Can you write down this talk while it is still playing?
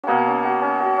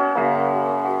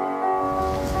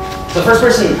So the first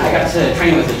person I got to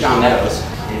train with is John Meadows.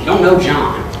 And if you don't know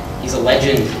John, he's a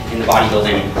legend in the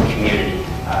bodybuilding community.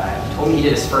 He told me he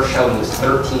did his first show when he was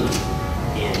 13,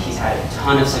 and he's had a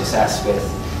ton of success with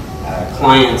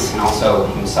clients and also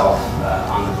himself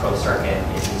on the pro circuit,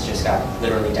 and he's just got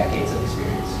literally decades of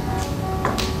experience.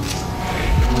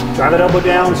 Drive that elbow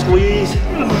down, squeeze.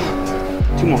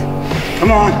 2 more.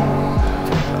 Come on.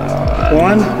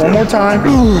 One more time.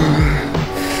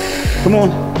 Come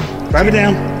on. Drive it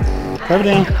down. Drive it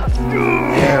down.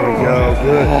 There we go.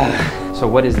 Good. So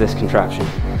what is this contraption?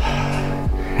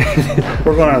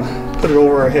 We're gonna put it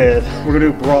over our head. We're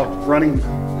gonna do running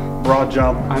broad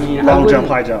jump, long jump,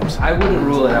 high jumps. I wouldn't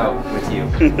rule it out with you.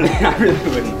 I really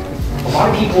wouldn't. A lot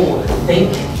of people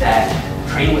think that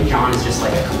training with John is just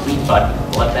like a complete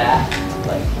bloodbath.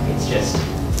 Like it's just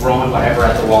throwing whatever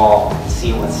at the wall and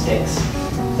seeing what sticks.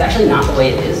 It's actually not the way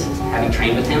it is, having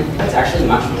trained with him. It's actually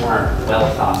much more well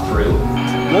thought through.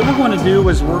 What we're going to do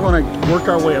is we're going to work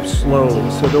our way up slowly.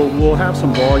 So we'll have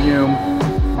some volume,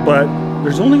 but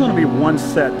there's only going to be one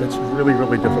set that's really,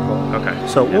 really difficult. Okay.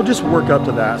 So we'll just work up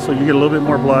to that. So you get a little bit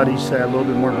more blood each set, a little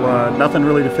bit more blood, nothing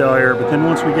really to failure. But then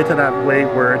once we get to that weight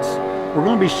where we're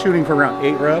going to be shooting for around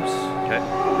 8 reps. Okay.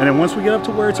 And then once we get up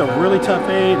to where it's a really tough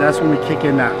 8, that's when we kick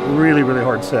in that really, really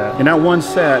hard set. And that one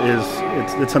set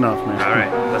it's enough, man. All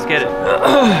right, let's get it.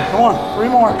 Come on, 3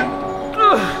 more.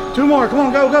 2 more, come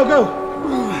on, go, go, go.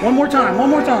 One more time, one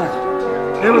more time.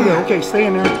 There we go, okay, stay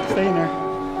in there, stay in there.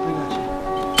 We got you.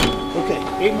 Okay,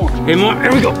 8 more. 8 more,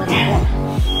 here we go.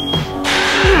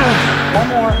 One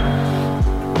more.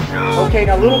 Okay,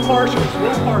 now little partials,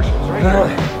 right here.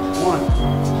 1,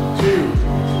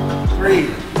 2, 3,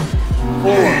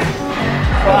 4,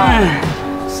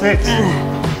 5, 6,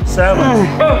 7.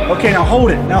 Okay, now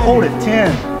hold it.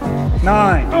 10,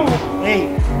 9,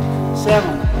 8,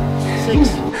 7, 6,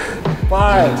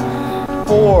 5,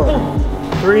 4,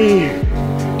 3,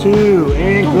 2,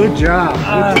 and good job.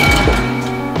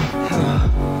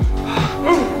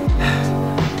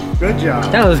 Good job.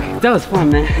 That was fun,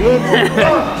 man.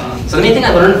 So the main thing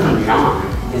I learned from John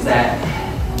is that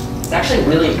it's actually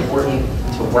really important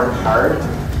to work hard,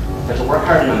 but to work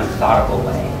hard in a methodical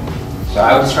way. So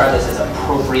I would describe this as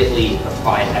appropriately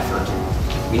applied effort.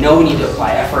 We know we need to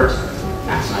apply effort,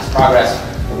 maximize progress,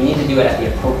 but we need to do it at the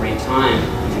appropriate time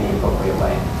and in the appropriate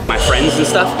way. My friends and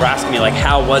stuff were asking me like,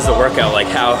 how was the workout? Like,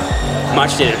 how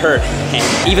much did it hurt?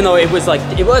 And even though it was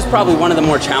probably one of the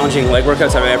more challenging leg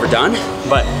workouts I've ever done,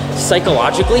 but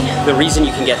psychologically, the reason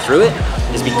you can get through it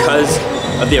is because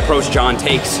of the approach John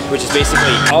takes, which is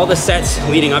basically all the sets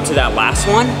leading up to that last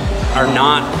one are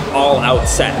not all out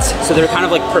sets. So they're kind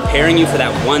of like preparing you for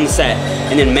that one set.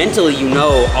 And then mentally, you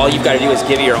know, all you've got to do is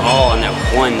give it your all on that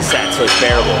one set so it's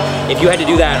bearable. If you had to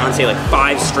do that on say like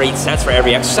 5 straight sets for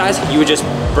every exercise, you would just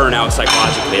burn out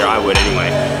psychologically, or I would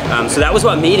anyway. So that was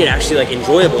what made it actually like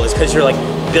enjoyable, is because you're like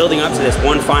building up to this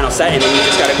one final set, and then you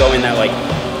just got to go in that like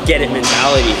get it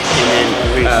mentality, and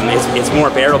then it's more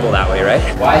bearable that way, right?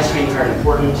 Why is training hard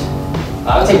important?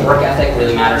 I would say work ethic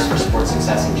really matters for sports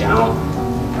success in general.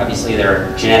 Obviously, there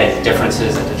are genetic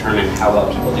differences that determine how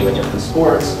well people do at different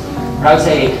sports. But I would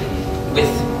say, with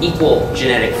equal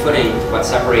genetic footing, what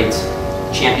separates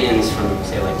champions from,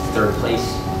 say, like 3rd place,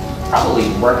 probably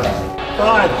work ethic.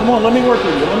 5, come on, let me work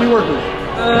with you,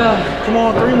 come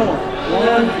on, 3 more.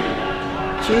 1,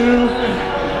 2,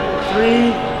 3,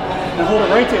 now hold it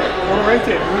right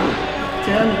there,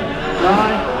 10,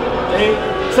 9,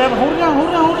 8, 7, hold it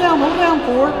down,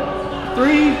 4, 3,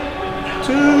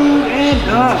 2, and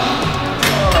done.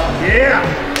 Yeah.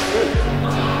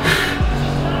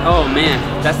 Oh man,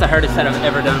 that's the hardest set I've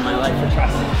ever done in my life, for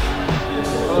trust.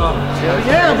 Oh,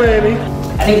 yeah, baby.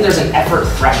 I think there's an effort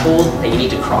threshold that you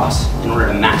need to cross in order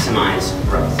to maximize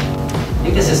growth. I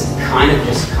think this is kind of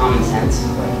just common sense.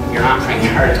 Like, if you're not training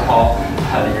hard at all,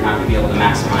 then you're not going to be able to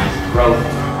maximize growth.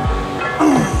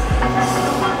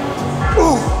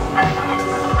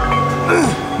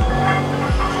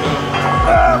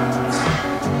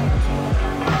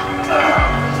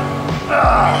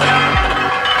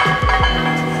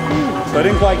 I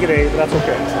didn't quite get 8, but that's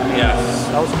okay. Yeah.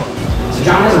 That was fun. So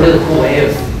John has a really cool way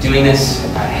of doing this.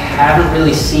 I haven't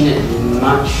really seen it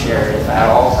much, or if at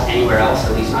all, anywhere else,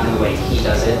 at least not in the way he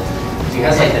does it. So he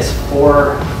has like this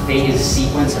 4-phase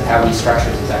sequence of how he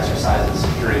structures his exercises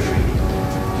during training.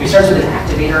 So he starts with an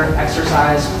activator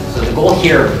exercise. So the goal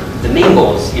here, the main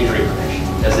goal is injury prevention.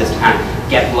 He does this to kind of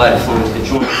get blood flowing to the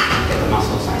joint, get the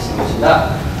muscles nice and loosened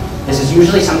up. This is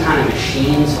usually some kind of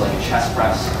machine, so like a chest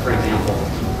press, for example.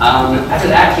 After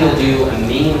that, he'll do a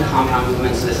main compound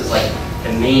movement. So this is like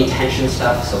the main tension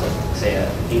stuff. So like, say an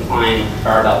incline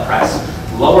barbell press.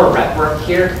 Lower rep work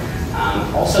here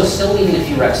Also, still leaving a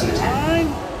few reps in the tank.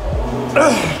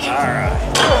 Alright.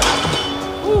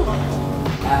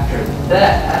 After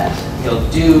that, you'll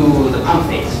do the pump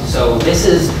phase. So this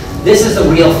is the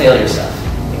real failure stuff.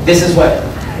 This is what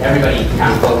everybody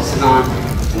kind of focuses on.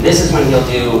 And this is when he'll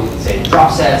do, say,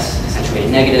 drop sets,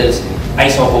 accentuated negatives,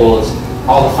 iso holds,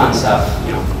 all the fun stuff,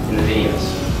 you know, in the videos.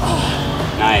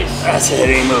 Nice. That's it,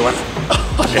 ain't moving.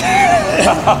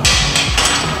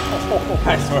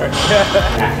 Nice work.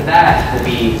 And after that will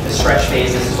be the stretch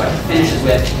phase. This is what he finishes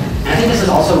with. And I think this is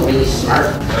also really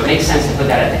smart. So it makes sense to put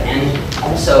that at the end.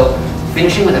 Also,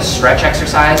 finishing with a stretch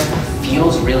exercise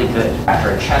feels really good. After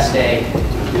a chest day,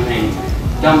 doing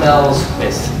dumbbells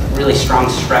with really strong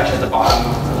stretch at the bottom,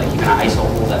 or like even an iso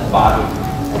hold at the bottom,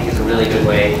 I think it's a really good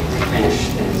way to finish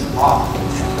things off.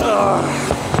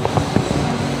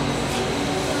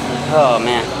 Oh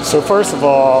man. So first of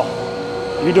all,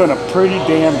 you're doing a pretty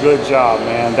damn good job,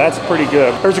 man. That's pretty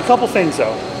good. There's a couple things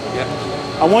though. Yeah.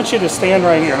 I want you to stand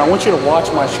right here and I want you to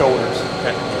watch my shoulders.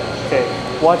 Okay. Okay,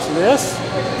 watch this.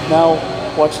 Now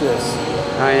watch this.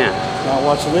 Oh yeah. Now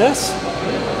watch this.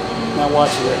 Now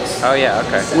watch this. Oh yeah,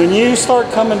 okay. When you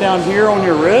start coming down here on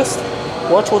your wrist,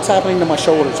 watch what's happening to my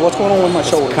shoulders. What's going on with my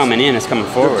shoulders? It's coming in, it's coming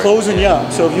forward. They're closing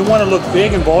up. So if you want to look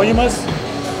big and voluminous,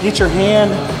 get your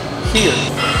hand here.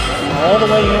 All the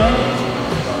way in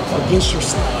against your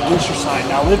side.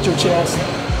 Now lift your chest,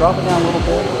 drop it down a little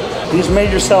bit. You just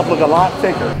made yourself look a lot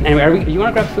thicker. Anyway, you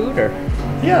want to grab food or?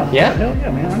 Yeah. Yeah? Hell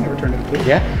yeah, man. I never turned into food.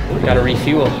 Yeah? We got to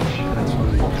refuel. That's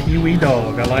funny. Kiwi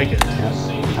dog. I like it. Yeah.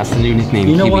 That's the new nickname.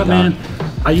 You know Kiwi what, dog. man?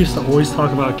 I used to always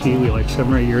talk about kiwi like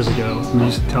 7 or 8 years ago. And I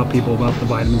used to tell people about the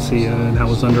vitamin C and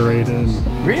how it's underrated.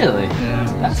 And, really? Yeah.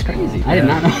 That's crazy. I did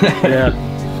not know that. Yeah.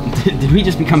 Did we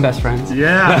just become best friends?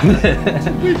 Yeah.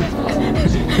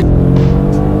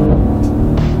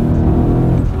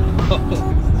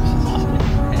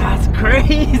 That's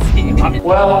crazy.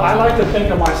 Well, I like to think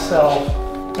of myself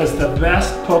as the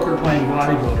best poker playing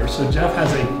bodybuilder. So Jeff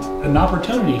has an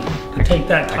opportunity to take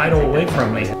that title away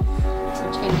from me.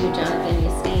 What you gonna do, Jonathan? You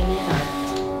staying in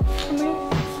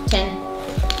or 10?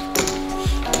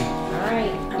 All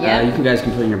right. Yeah. You guys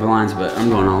can put in your blinds, but I'm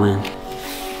going all in.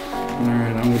 All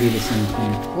right, I'm gonna do the same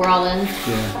thing. We're all in?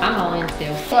 Yeah. I'm all in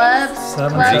too. Clubs,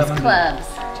 Seven, clubs, seven. clubs.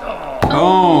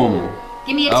 Boom.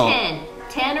 Give me a 10.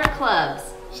 10 or clubs?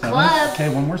 Seven. Clubs. Okay,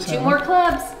 one more 2 seven. more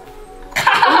clubs.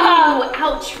 Ooh,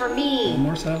 ouch for me. One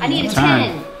more seven. I need a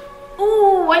Time. 10.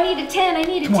 Ooh, I need a 10. I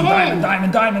need a Come 10. on, diamond,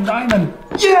 diamond, diamond, diamond.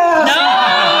 Yes!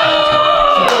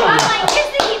 Oh my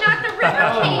goodness, he knocked the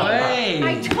river king. way.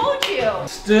 I told you. It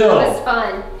Still was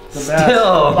fun. the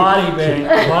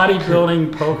best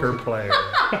bodybuilding poker player.